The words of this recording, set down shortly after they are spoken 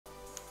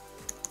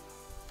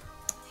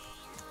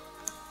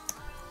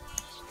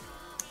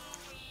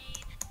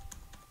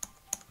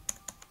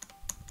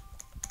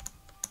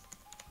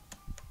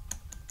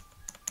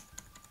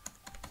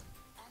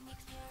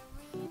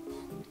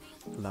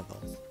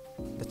levels.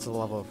 That's a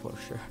level for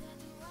sure.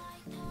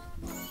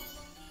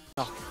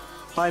 Na,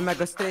 hajj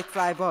meg a straight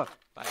fly-ba!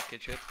 Várj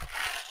kicsit.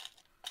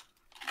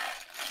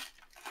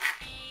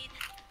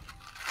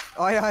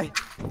 Ajaj!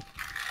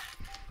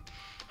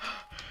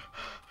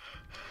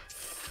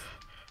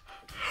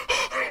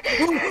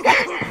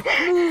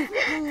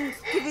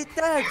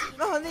 Kivitted!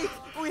 Na, Nick!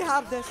 We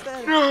have this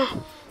there!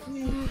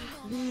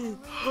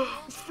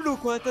 És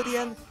flukoltad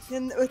ilyen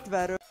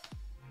 50-ről.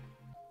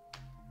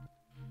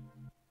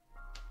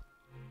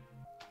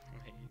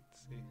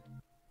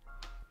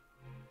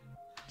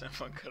 Nem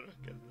akarok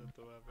ezzel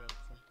tovább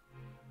játszani.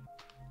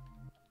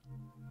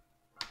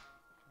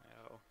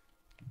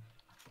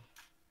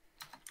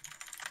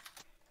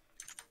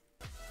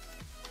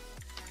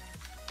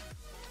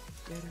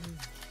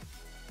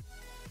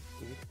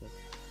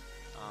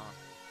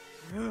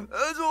 Jó.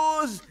 Ez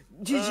az!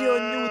 GG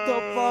on new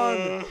top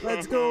 1!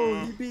 Let's go!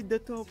 You beat the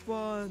top 1!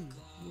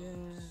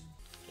 Yeah!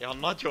 Ja,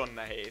 nagyon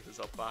nehéz ez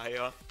a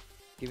pálya.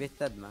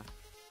 Kivitted már?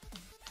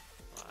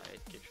 Várj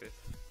egy kicsit.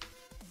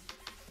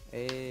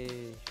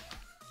 Éj.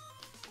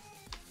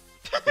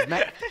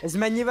 Ez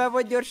mennyivel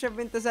vagy gyorsabb,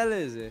 mint az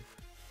előző?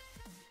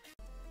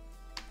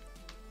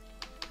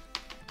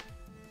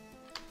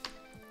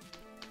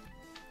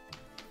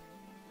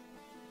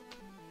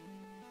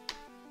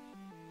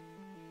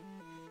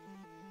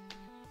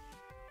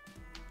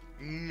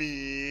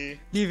 Mi?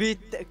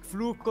 Kivittek,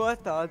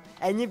 flukoltad?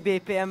 Ennyi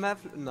BPM-mel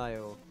na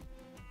jó.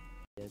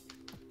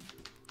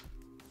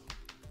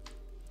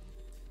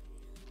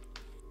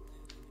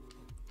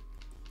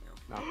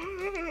 Na.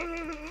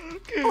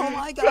 Oh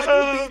my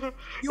god,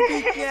 you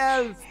beat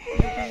nyelv! You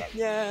beat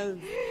nyelv!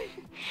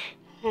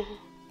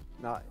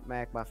 Na,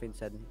 megyek már fint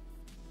szedni.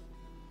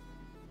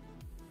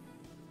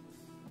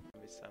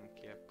 Viszem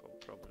ki, akkor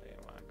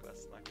problémák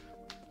lesznek.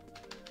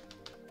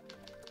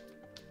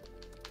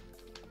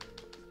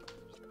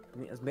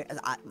 Mi? Ez mi? Ez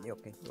jó,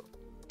 oké, jó.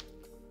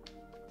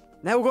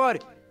 Ne ugorj!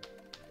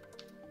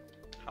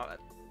 Hát,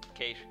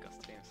 késik a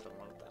stream,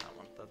 szóval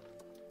elmondtad.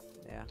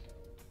 Ja.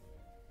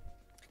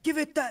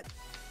 Kivitted!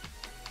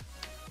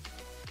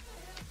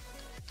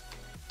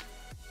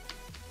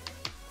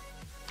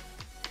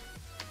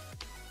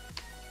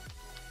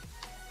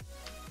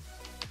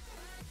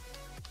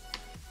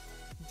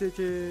 GG!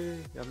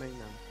 Ja, még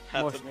nem.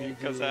 Hát, most még GG.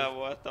 közel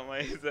voltam a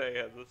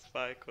izéhez, a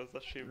spike-hoz, a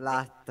shipbe.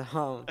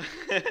 Láttam.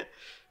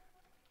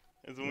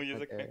 Ez úgy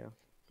ezeknek... Okay,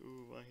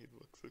 van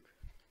hitboxuk.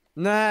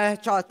 ne,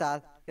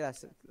 csaltál!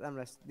 Nem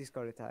lesz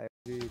diszkvalifikálja.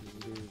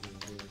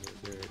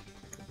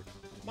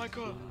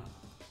 Michael!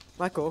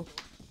 Michael!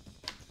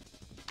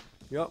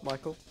 Ja,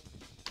 Michael.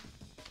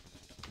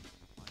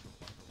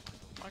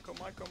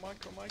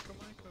 Michael.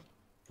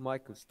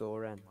 Michael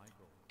Storen.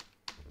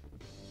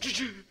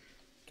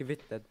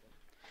 Kivitted.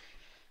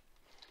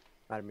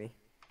 Már mi?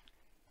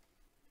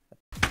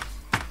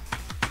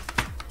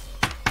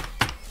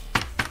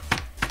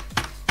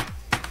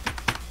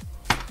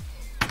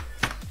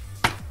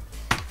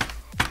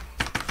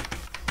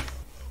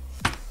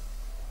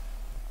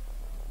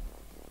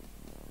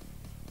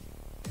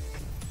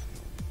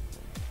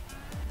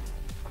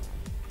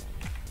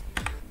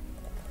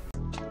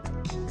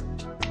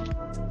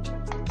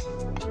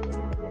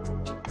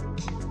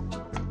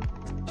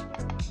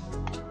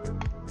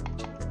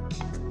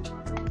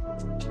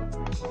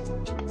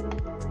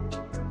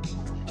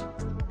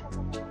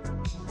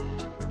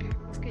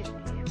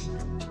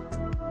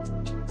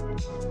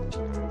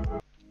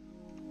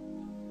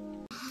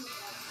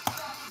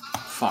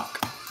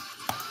 Fuck.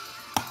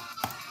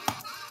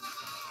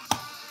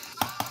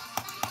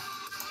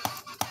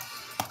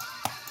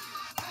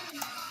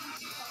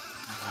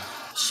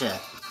 Shit.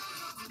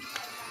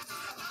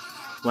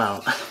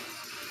 Well,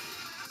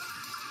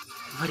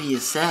 what do you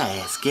say?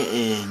 It's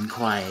getting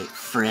quite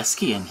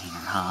frisky in here,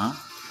 huh?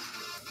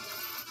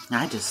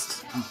 I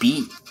just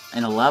beat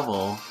in a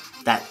level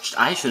that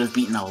I should have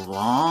beaten a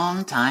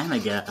long time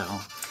ago.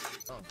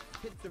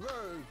 Hit the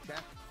road,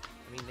 Jack.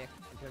 I mean, Nick,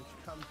 don't you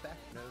come back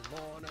no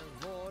more, no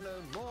more, no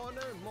more,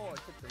 no more.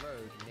 Hit the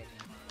road, Nick.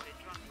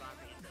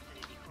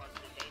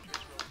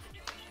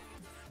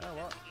 Oh,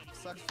 well,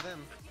 sucks for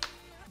them.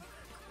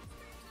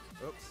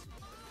 Oops.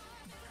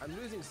 I'm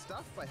losing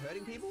stuff by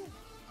hurting people?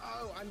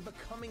 Oh, I'm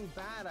becoming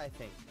bad, I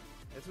think.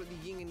 That's what the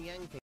yin and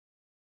yang thing.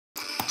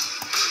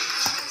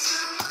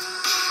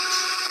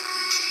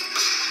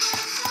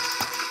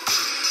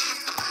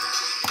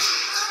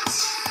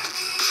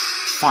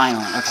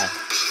 Finally, okay.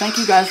 Thank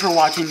you guys for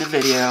watching the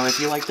video. If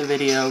you liked the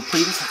video,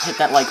 please hit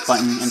that like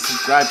button and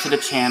subscribe to the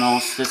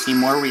channel to see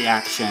more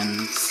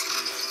reactions.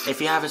 If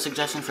you have a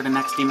suggestion for the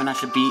next demon I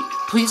should beat,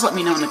 please let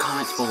me know in the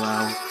comments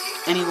below.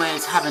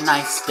 Anyways, have a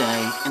nice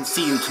day, and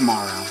see you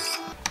tomorrow.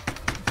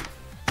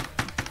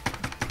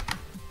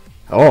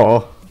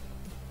 Oh.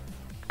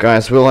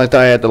 Guys, will I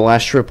die at the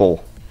last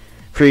triple?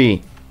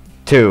 3,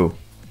 2,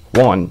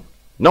 1.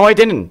 No, I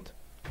didn't!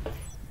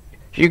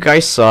 You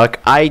guys suck.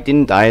 I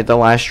didn't die at the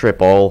last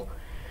triple.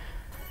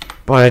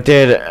 But I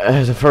did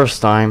the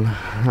first time.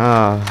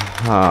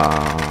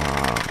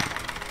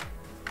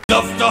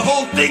 Stuff the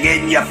whole thing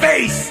in your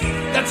face.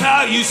 That's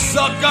how you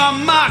suck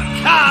on my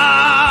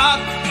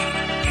cock.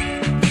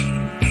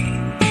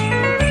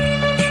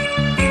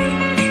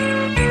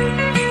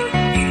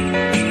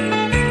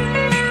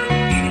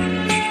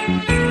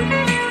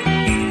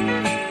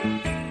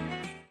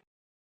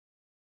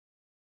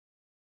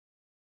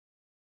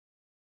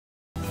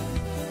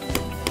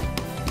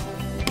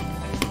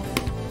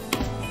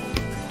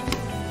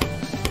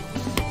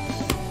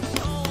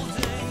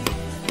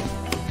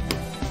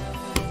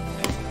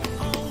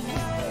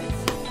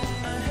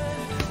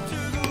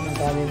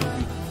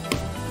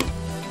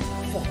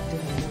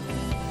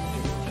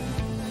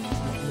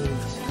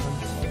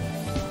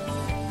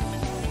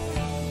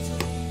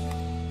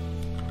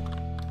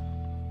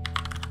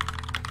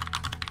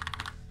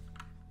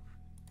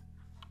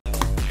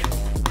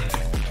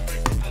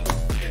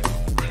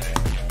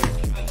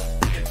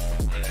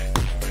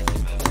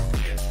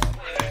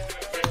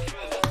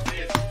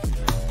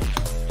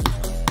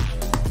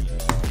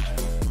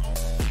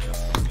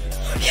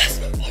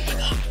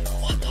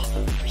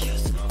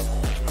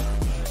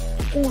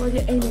 Oh,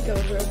 the ene go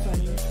real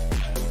funny.